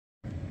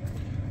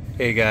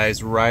Hey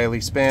guys, Riley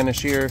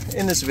Spanish here.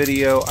 In this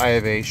video I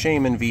have a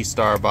Shaymin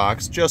Vstar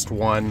box, just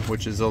one,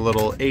 which is a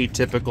little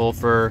atypical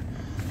for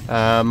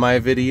my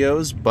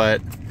videos,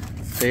 but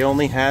they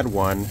only had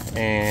one,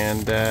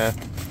 and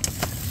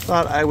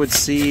thought I would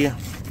see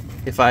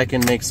if I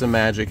can make some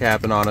magic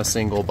happen on a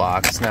single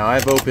box. Now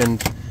I've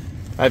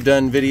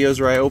done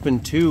videos where I open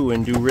two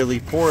and do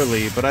really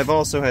poorly, but I've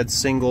also had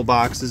single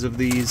boxes of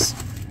these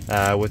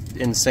with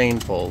insane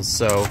pulls,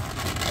 so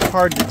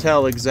hard to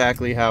tell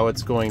exactly how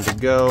it's going to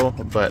go,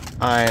 but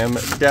I am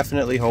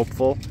definitely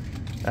hopeful.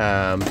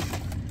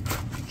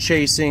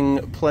 Chasing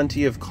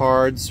plenty of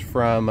cards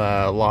from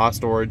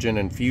Lost Origin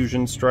and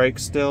Fusion Strike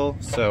still,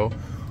 so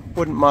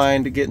wouldn't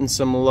mind getting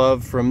some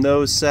love from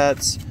those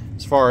sets.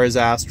 As far as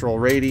Astral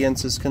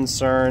Radiance is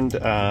concerned,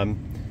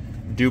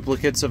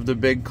 duplicates of the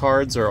big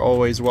cards are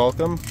always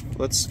welcome.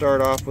 Let's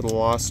start off with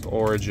Lost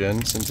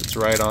Origin since it's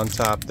right on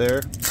top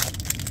there.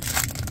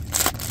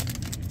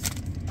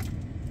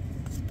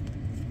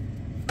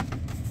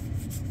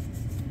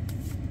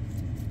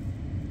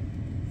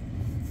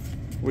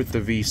 With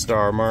the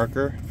Vstar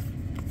marker.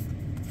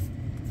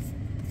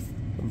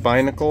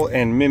 Binacle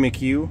and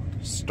Mimikyu,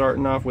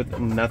 starting off with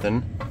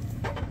nothing.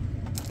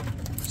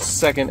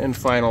 Second and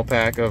final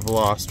pack of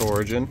Lost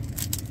Origin.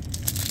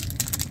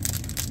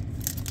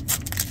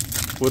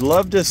 Would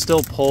love to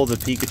still pull the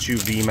Pikachu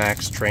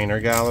VMAX Trainer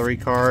Gallery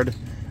card.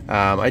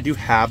 I do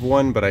have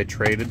one, but I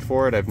traded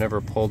for it. I've never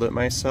pulled it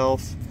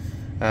myself.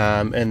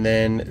 And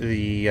then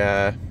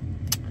the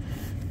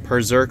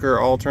Berserker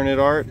alternate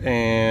art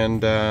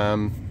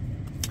and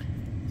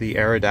the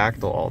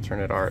Aerodactyl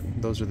alternate art.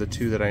 Those are the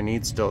two that I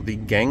need still. The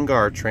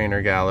Gengar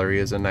Trainer Gallery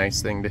is a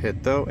nice thing to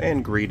hit though,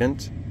 and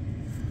Greedent.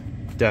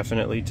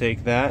 Definitely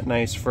take that.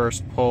 Nice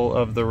first pull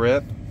of the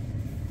rip.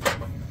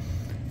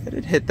 I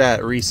did hit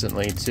that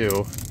recently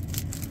too.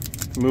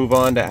 Move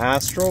on to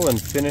Astral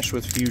and finish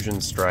with Fusion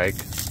Strike.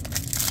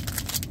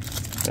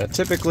 Now,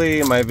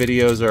 typically my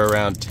videos are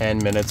around 10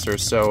 minutes or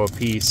so a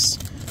piece,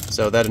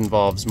 so that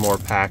involves more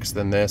packs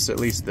than this, at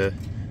least the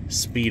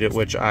speed at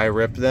which I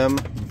rip them,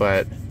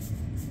 but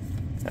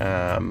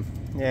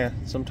yeah,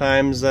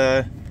 sometimes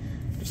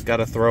just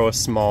gotta throw a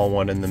small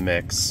one in the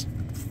mix.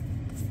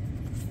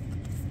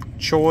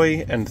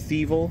 Choi and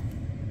Thievel.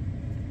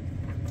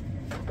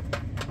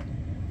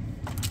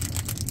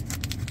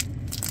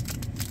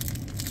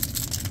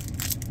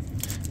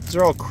 These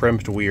are all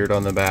crimped weird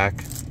on the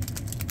back.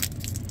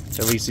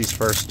 At least these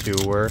first two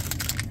were.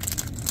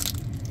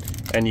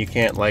 And you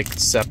can't, like,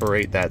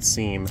 separate that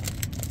seam.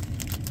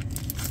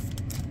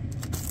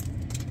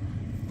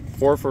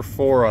 4 for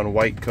 4 on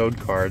white code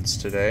cards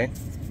today.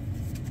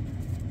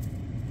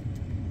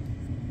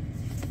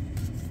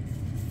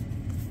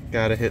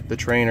 Gotta hit the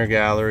trainer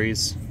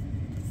galleries.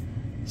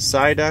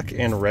 Psyduck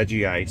and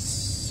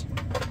Regice.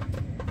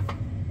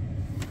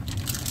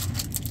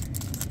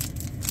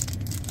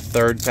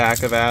 Third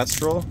pack of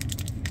Astral.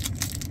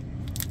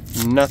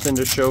 Nothing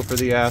to show for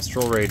the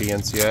Astral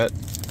Radiance yet.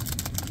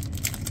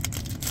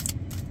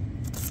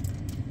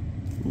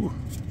 Ooh.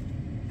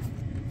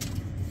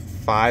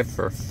 5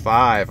 for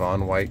 5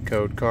 on white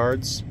code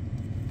cards.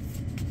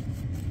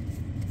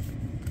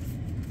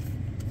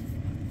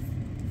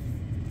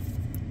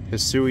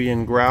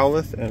 Hisuian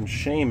Growlithe and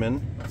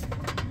Shaymin.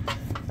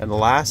 And the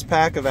last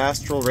pack of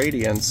Astral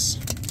Radiance.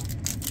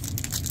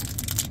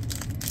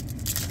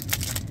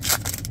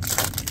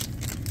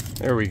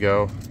 There we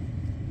go.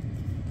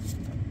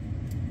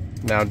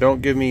 Now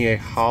don't give me a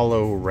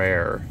holo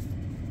rare.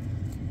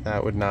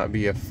 That would not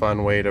be a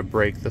fun way to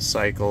break the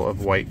cycle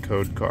of white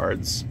code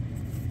cards.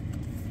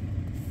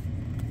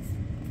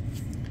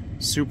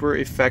 Super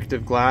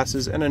effective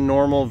glasses and a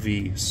normal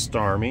V.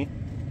 Starmie.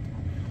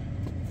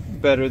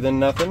 Better than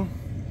nothing.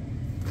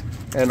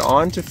 And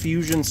on to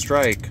Fusion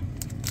Strike.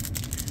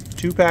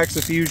 2 packs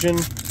of Fusion.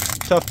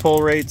 Tough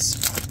pull rates.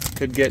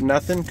 Could get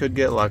nothing, could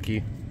get lucky.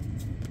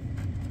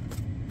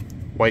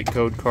 White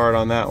code card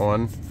on that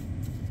one.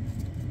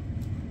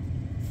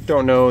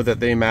 Don't know that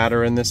they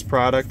matter in this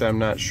product. I'm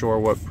not sure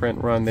what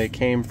print run they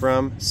came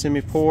from.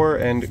 Simipour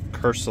and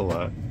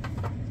Cursula.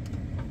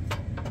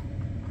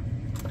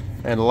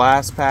 And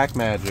last pack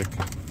magic.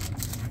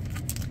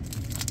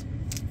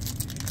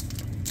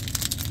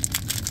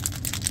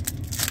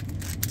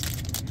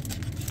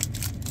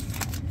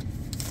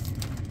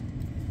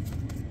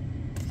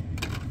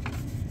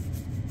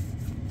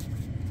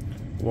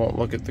 Won't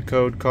look at the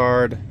code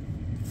card.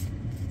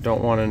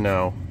 Don't want to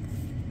know.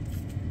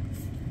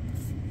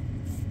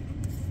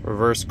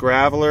 Reverse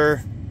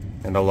Graveler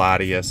and a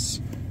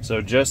Latias. So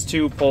just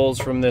 2 pulls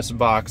from this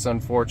box,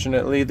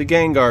 unfortunately. The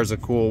Gengar's a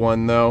cool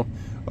one though.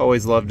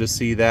 Always love to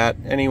see that.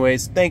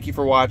 Anyways, thank you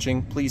for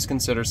watching. Please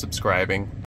consider subscribing.